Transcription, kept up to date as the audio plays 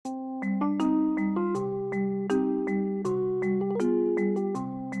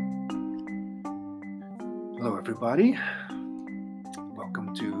everybody.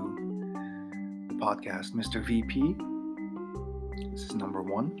 Welcome to the podcast, Mr. VP. This is number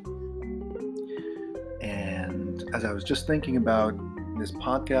 1. And as I was just thinking about this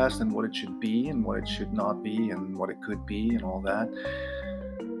podcast and what it should be and what it should not be and what it could be and all that,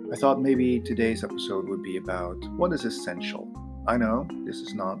 I thought maybe today's episode would be about what is essential. I know this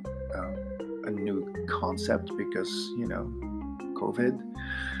is not a new concept because, COVID.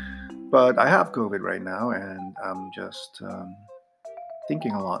 But I have COVID right now, and I'm just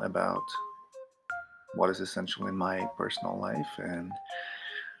thinking a lot about what is essential in my personal life and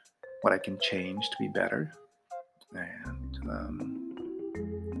what I can change to be better. And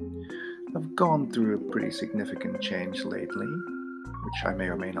I've gone through a pretty significant change lately, which I may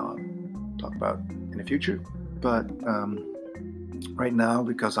or may not talk about in the future. But right now,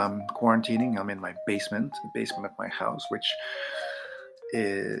 because I'm quarantining, I'm in my basement, the basement of my house, which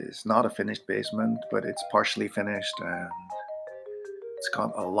is not a finished basement, but it's partially finished and it's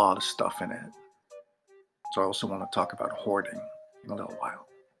got a lot of stuff in it. So I also want to talk about hoarding in a little while.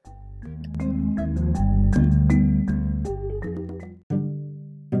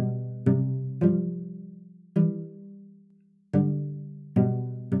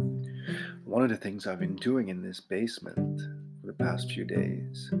 One of the things I've been doing in this basement for the past few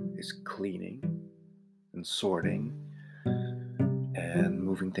days is cleaning and sorting and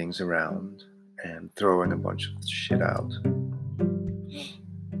moving things around and throwing a bunch of shit out.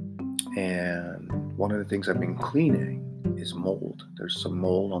 And one of the things I've been cleaning is mold. There's some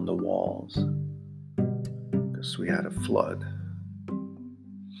mold on the walls because we had a flood.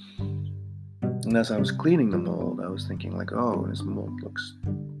 And as I was cleaning the mold, I was thinking like, oh, this mold looks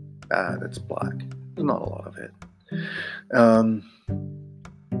bad. It's black. There's not a lot of it.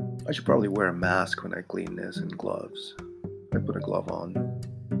 I should probably wear a mask when I clean this and gloves. I put a glove on,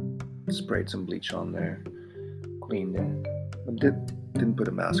 sprayed some bleach on there, cleaned it, but didn't put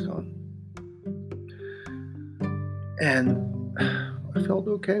a mask on. And I felt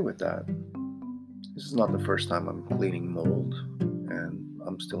okay with that. This is not the first time I'm cleaning mold, and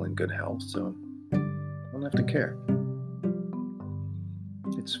I'm still in good health, so I don't have to care.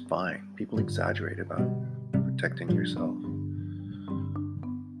 It's fine. People exaggerate about protecting yourself.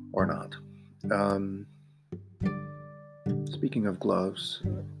 Or not. Speaking of gloves,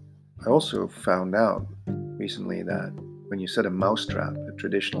 I also found out recently that when you set a mousetrap, a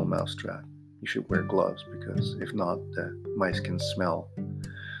traditional mousetrap, you should wear gloves because if not, the mice can smell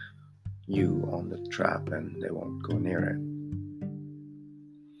you on the trap and they won't go near it.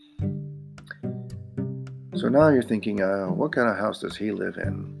 So now you're thinking, what kind of house does he live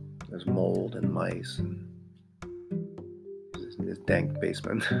in? There's mold and mice and in this dank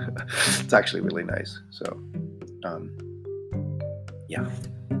basement. It's actually really nice. So, yeah,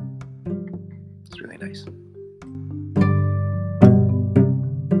 it's really nice.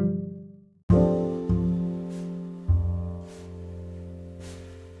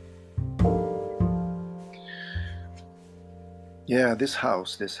 Yeah, this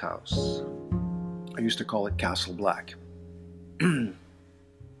house. I used to call it Castle Black. I'm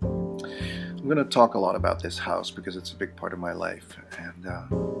going to talk a lot about this house because it's a big part of my life. And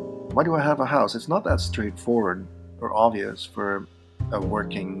why do I have a house? It's not that straightforward or obvious for a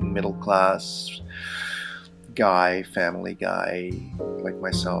working middle class guy, family guy like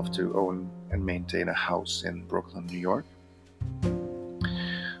myself to own and maintain a house in Brooklyn, New York.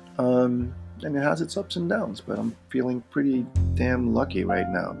 And it has its ups and downs, but I'm feeling pretty damn lucky right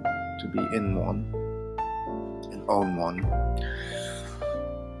now to be in one and own one.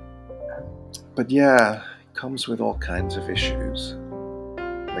 But yeah, it comes with all kinds of issues,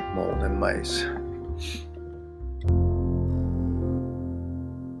 like mold and mice.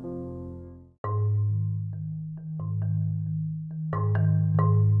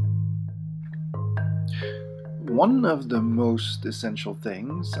 One of the most essential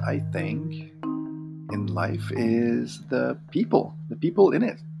things, I think, in life is the people in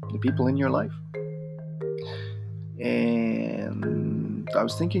it, the people in your life. And I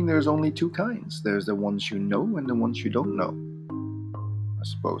was thinking there's only two kinds. There's the ones you know and the ones you don't know. I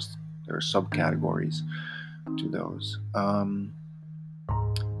suppose there are subcategories to those.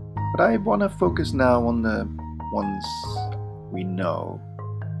 But I want to focus now on the ones we know.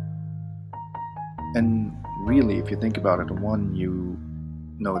 And really, if you think about it, the one you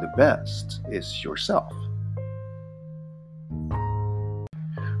know the best is yourself.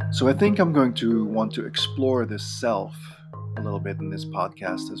 So I think I'm going to want to explore this self a little bit in this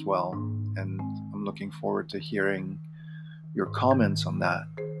podcast as well. And I'm looking forward to hearing your comments on that.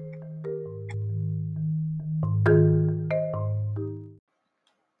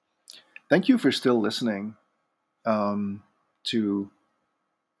 Thank you for still listening. to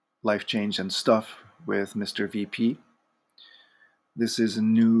Life Change and Stuff with Mr. VP. This is a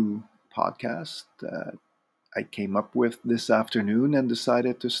new podcast that I came up with this afternoon and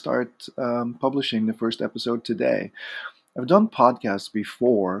decided to start publishing the first episode today. I've done podcasts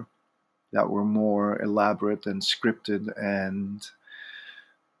before that were more elaborate and scripted and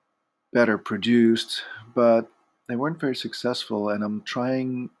better produced, but they weren't very successful, and I'm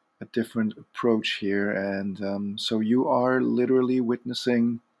trying a different approach here. And so you are literally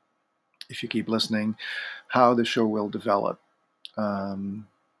witnessing, if you keep listening, how the show will develop.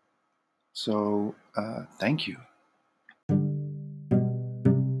 Thank you.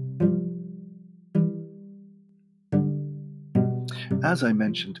 As I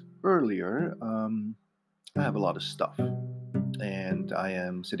mentioned earlier, I have a lot of stuff, and I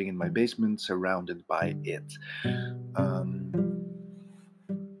am sitting in my basement surrounded by it.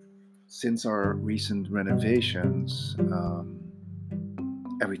 Since our recent renovations,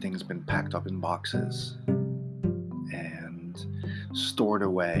 everything has been packed up in boxes and stored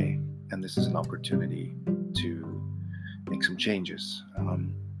away, and this is an opportunity to make some changes.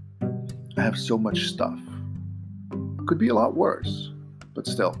 I have so much stuff. Could be a lot worse, but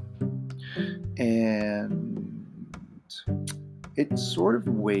still. And it sort of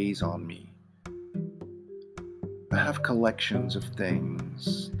weighs on me. I have collections of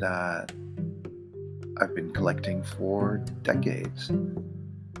things that I've been collecting for decades.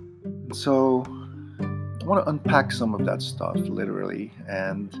 And so I want to unpack some of that stuff, literally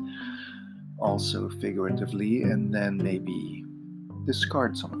and also figuratively, and then maybe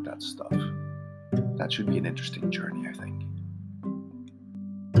discard some of that stuff. That should be an interesting journey, I think.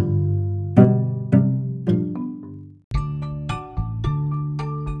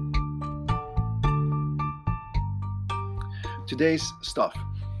 Today's stuff.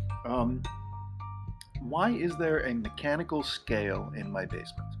 Why is there a mechanical scale in my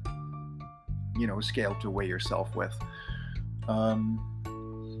basement? A scale to weigh yourself with.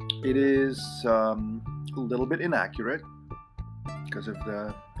 It is a little bit inaccurate because of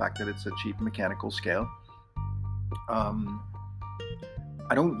the fact that it's a cheap mechanical scale. I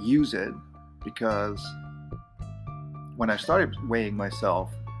don't use it because when I started weighing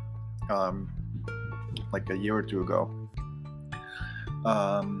myself, like a year or two ago,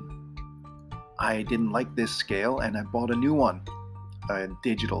 I didn't like this scale, and I bought a new one, a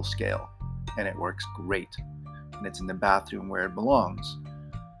digital scale, and it works great, and it's in the bathroom where it belongs.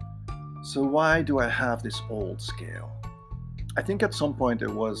 So why do I have this old scale? I think at some point it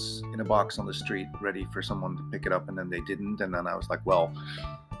was in a box on the street ready for someone to pick it up, and then they didn't, and then I was like, well,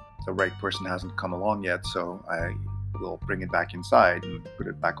 the right person hasn't come along yet, so I will bring it back inside and put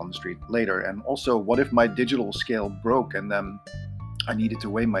it back on the street later. And also, what if my digital scale broke and then I needed to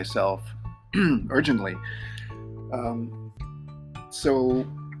weigh myself urgently? So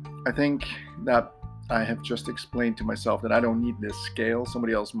I think that I have just explained to myself that I don't need this scale.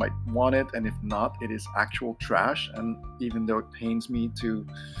 Somebody else might want it, and if not, it is actual trash. And even though it pains me to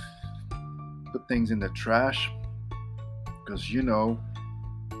put things in the trash, because you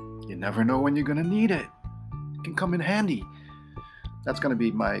never know when you're going to need it. It can come in handy. That's going to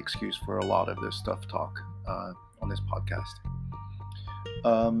be my excuse for a lot of this stuff talk on this podcast.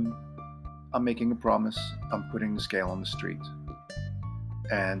 I'm making a promise. I'm putting the scale on the street.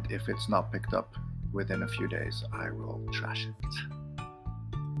 And if it's not picked up within a few days, I will trash it.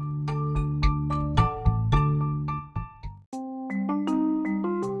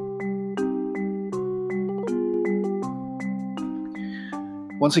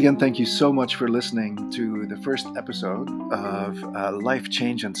 Once again, thank you so much for listening to the first episode of Life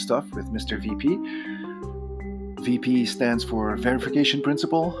Change and Stuff with Mr. VP. VP stands for Verification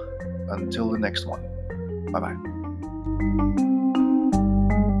Principle. Until the next one. Bye-bye.